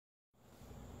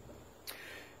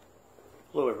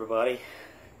Hello everybody.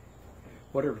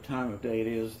 Whatever time of day it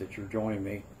is that you're joining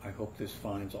me, I hope this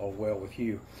finds all well with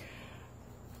you.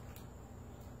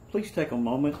 Please take a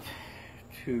moment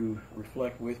to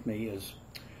reflect with me as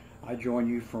I join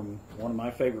you from one of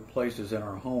my favorite places in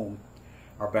our home,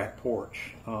 our back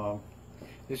porch.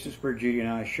 This is where Judy and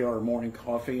I share our morning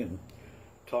coffee and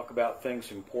talk about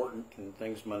things important and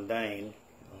things mundane,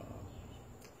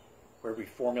 where we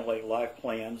formulate life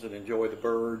plans and enjoy the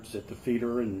birds at the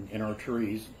feeder and in our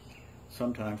trees,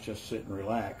 sometimes just sit and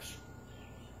relax.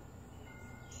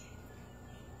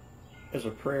 As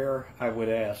a prayer, I would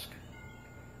ask,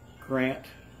 grant,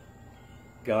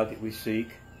 God, that we seek,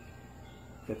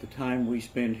 that the time we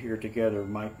spend here together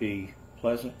might be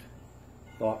pleasant,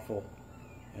 thoughtful,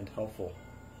 and helpful.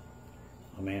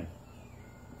 Amen.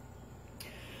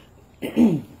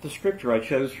 The scripture I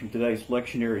chose from today's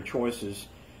lectionary choices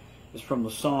is from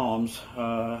the Psalms,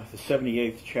 the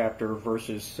 78th chapter,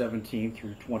 verses 17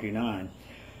 through 29.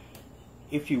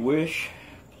 If you wish,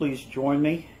 please join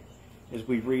me as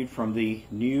we read from the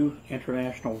New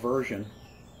International Version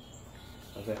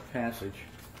of that passage.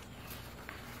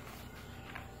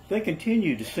 They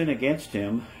continued to sin against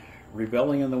him,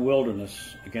 rebelling in the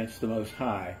wilderness against the Most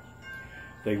High.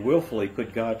 They willfully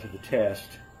put God to the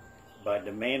test by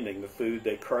demanding the food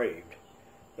they craved.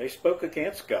 They spoke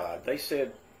against God. They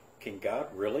said, "Can God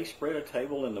really spread a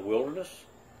table in the wilderness?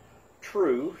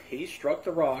 True, he struck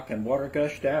the rock and water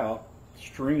gushed out,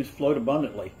 streams flowed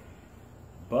abundantly.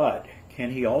 But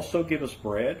can he also give us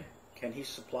bread? Can he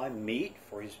supply meat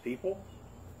for his people?"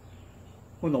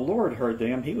 When the Lord heard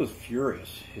them, he was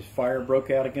furious. His fire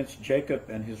broke out against Jacob,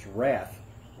 and his wrath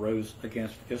rose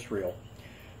against Israel.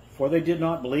 For they did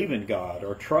not believe in God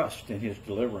or trust in his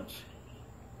deliverance.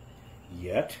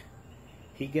 Yet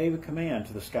he gave a command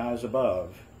to the skies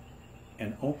above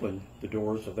and opened the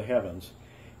doors of the heavens.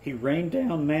 He rained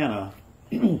down manna.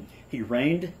 He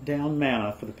rained down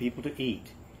manna for the people to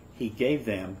eat. He gave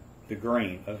them the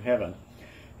grain of heaven.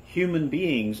 Human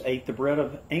beings ate the bread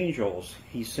of angels.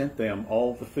 He sent them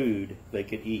all the food they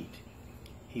could eat.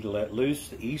 He let loose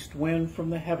the east wind from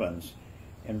the heavens,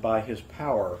 and by his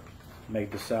power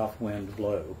made the south wind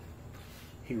blow.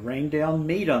 He rained down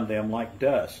meat on them like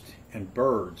dust, and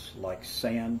birds like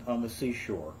sand on the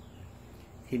seashore.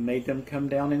 He made them come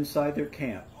down inside their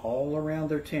camp, all around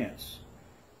their tents.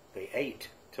 They ate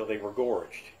till they were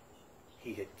gorged.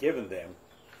 He had given them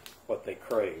what they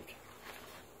craved.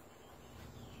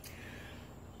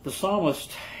 The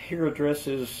psalmist here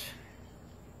addresses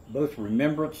both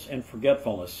remembrance and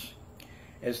forgetfulness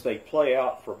as they play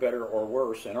out for better or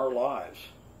worse in our lives.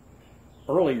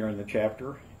 Earlier in the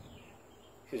chapter,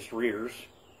 his readers,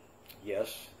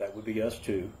 yes, that would be us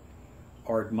too,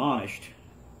 are admonished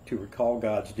to recall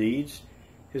God's deeds,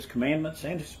 his commandments,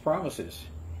 and his promises,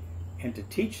 and to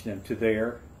teach them to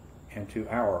their and to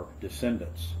our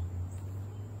descendants,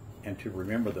 and to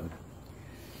remember them.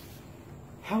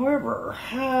 However,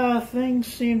 things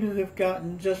seem to have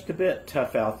gotten just a bit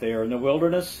tough out there in the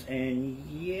wilderness, and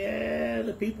yeah,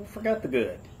 the people forgot the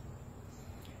good.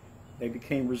 They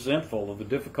became resentful of the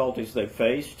difficulties they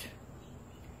faced.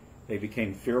 They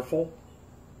became fearful.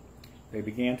 They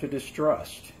began to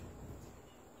distrust.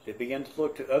 They began to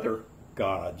look to other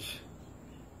gods.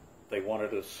 They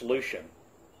wanted a solution,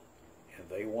 and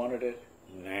they wanted it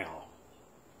now.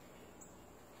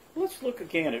 Let's look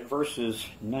again at verses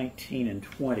 19 and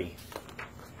 20.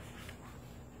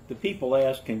 The people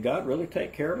asked, "Can God really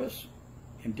take care of us?"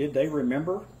 And did they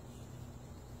remember?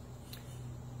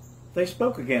 They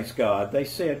spoke against God. They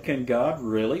said, "Can God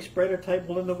really spread a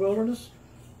table in the wilderness?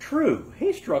 True,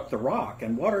 he struck the rock,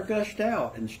 and water gushed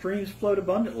out, and streams flowed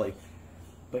abundantly.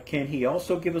 But can he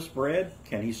also give us bread?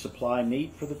 Can he supply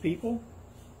meat for the people?"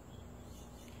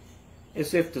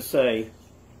 As if to say,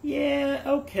 yeah,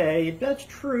 okay, that's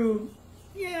true.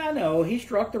 Yeah, I know, he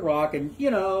struck the rock, and,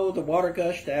 the water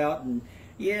gushed out, and,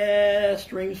 yeah,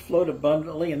 streams flowed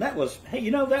abundantly, and that was, hey,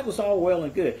 that was all well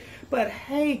and good. But,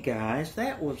 hey, guys,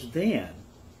 that was then.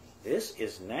 This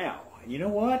is now. And you know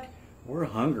what? We're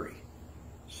hungry.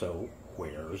 So,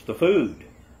 where's the food?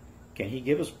 Can he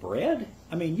give us bread?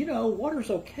 I mean,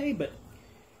 water's okay, but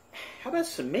how about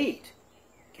some meat?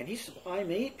 Can he supply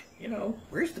meat?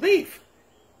 Where's the beef?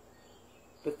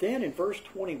 But then in verse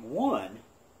 21,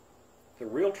 the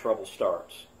real trouble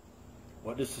starts.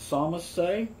 What does the psalmist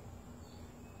say?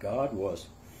 God was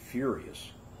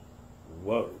furious.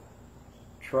 Whoa.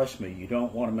 Trust me, you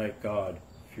don't want to make God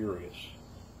furious.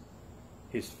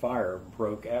 His fire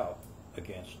broke out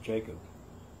against Jacob.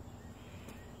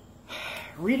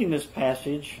 Reading this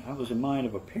passage, I was in mind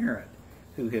of a parent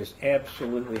who has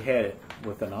absolutely had it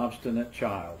with an obstinate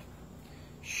child.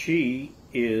 She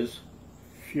is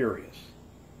furious.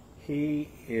 He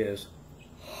is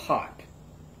hot.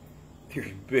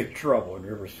 There's big trouble in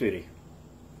River City.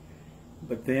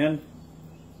 But then,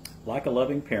 like a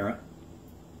loving parent,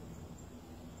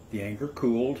 the anger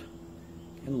cooled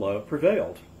and love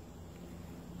prevailed.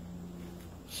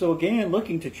 So again,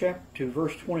 looking to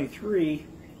verse 23,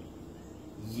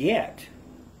 yet,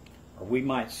 or we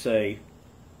might say,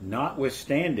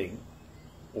 notwithstanding,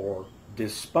 or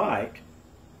despite,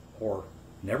 or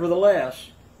nevertheless,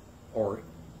 or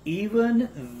even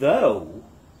though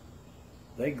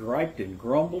they griped and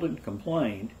grumbled and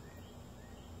complained,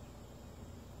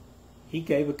 he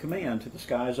gave a command to the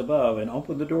skies above and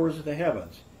opened the doors of the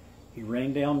heavens. He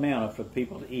rained down manna for the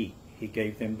people to eat. He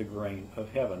gave them the grain of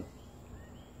heaven.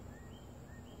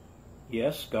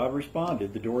 Yes, God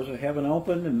responded. The doors of heaven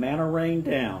opened and manna rained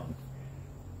down.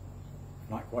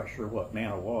 Not quite sure what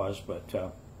manna was, but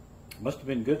it must have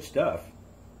been good stuff.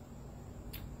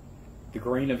 The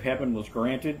grain of heaven was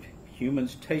granted.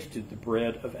 Humans tasted the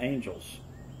bread of angels.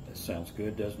 That sounds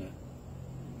good, doesn't it?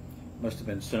 Must have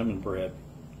been cinnamon bread.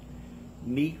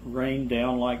 Meat rained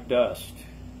down like dust.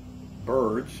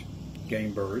 Birds,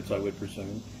 game birds I would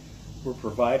presume, were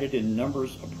provided in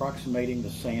numbers approximating the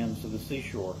sands of the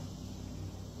seashore.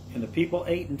 And the people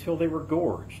ate until they were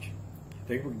gorged.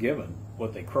 They were given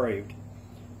what they craved.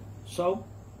 So,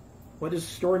 what does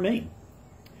the story mean?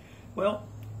 Well,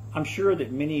 I'm sure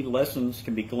that many lessons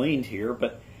can be gleaned here,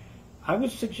 but I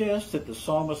would suggest that the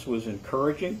psalmist was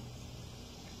encouraging,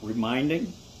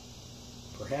 reminding,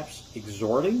 perhaps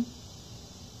exhorting,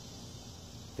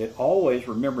 that always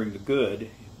remembering the good,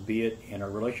 be it in our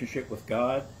relationship with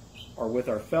God or with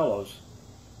our fellows,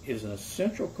 is an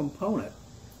essential component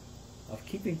of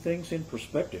keeping things in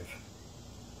perspective.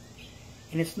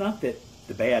 And it's not that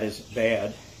the bad isn't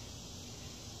bad.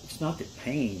 It's not that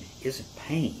pain isn't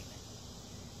pain.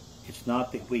 It's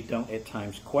not that we don't at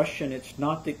times question. It's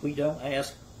not that we don't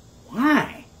ask,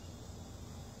 why?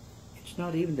 It's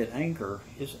not even that anger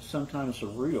isn't sometimes a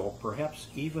real, perhaps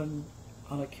even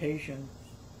on occasion,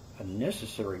 a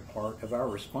necessary part of our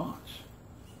response,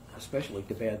 especially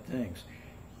to bad things.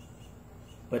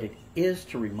 But it is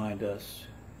to remind us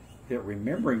that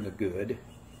remembering the good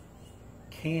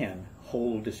can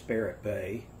hold despair at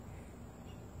bay.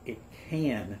 It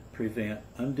can prevent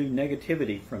undue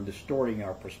negativity from distorting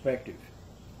our perspective.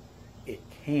 It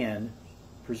can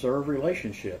preserve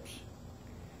relationships.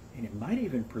 And it might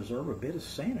even preserve a bit of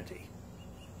sanity.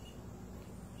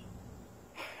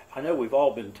 I know we've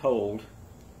all been told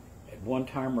at one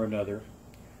time or another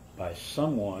by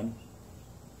someone,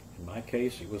 in my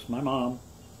case it was my mom,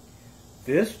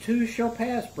 "This too shall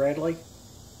pass, Bradley."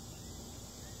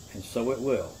 And so it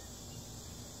will.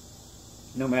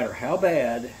 No matter how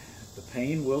bad, the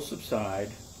pain will subside.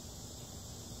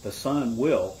 The sun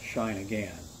will shine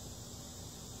again.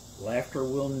 Laughter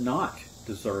will not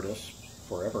desert us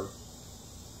forever,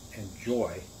 and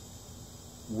joy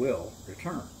will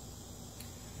return.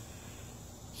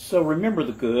 So remember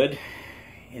the good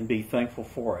and be thankful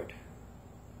for it.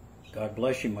 God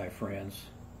bless you, my friends,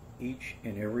 each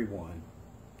and every one.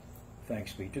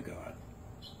 Thanks be to God.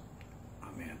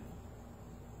 Amen.